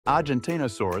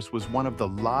Argentinosaurus was one of the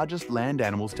largest land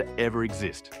animals to ever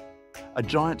exist. A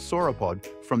giant sauropod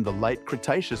from the late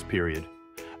Cretaceous period,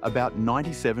 about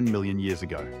 97 million years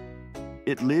ago.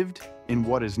 It lived in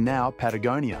what is now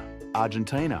Patagonia,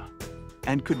 Argentina,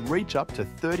 and could reach up to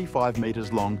 35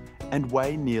 meters long and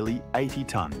weigh nearly 80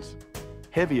 tons,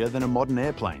 heavier than a modern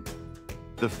airplane.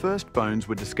 The first bones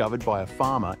were discovered by a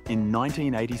farmer in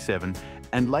 1987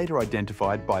 and later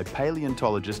identified by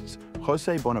paleontologists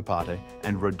José Bonaparte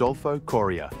and Rodolfo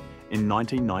Coria in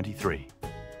 1993.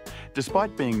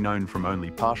 Despite being known from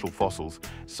only partial fossils,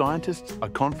 scientists are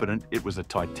confident it was a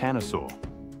titanosaur,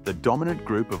 the dominant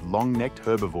group of long-necked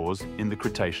herbivores in the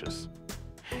Cretaceous.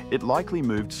 It likely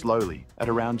moved slowly at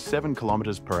around 7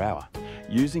 kilometers per hour,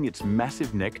 using its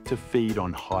massive neck to feed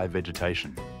on high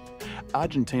vegetation.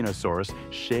 Argentinosaurus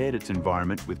shared its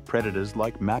environment with predators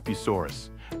like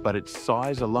Mapusaurus, but its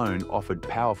size alone offered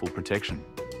powerful protection.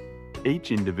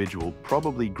 Each individual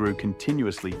probably grew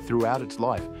continuously throughout its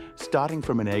life, starting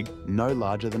from an egg no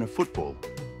larger than a football.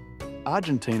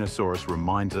 Argentinosaurus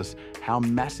reminds us how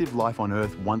massive life on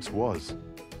Earth once was,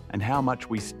 and how much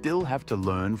we still have to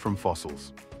learn from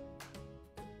fossils.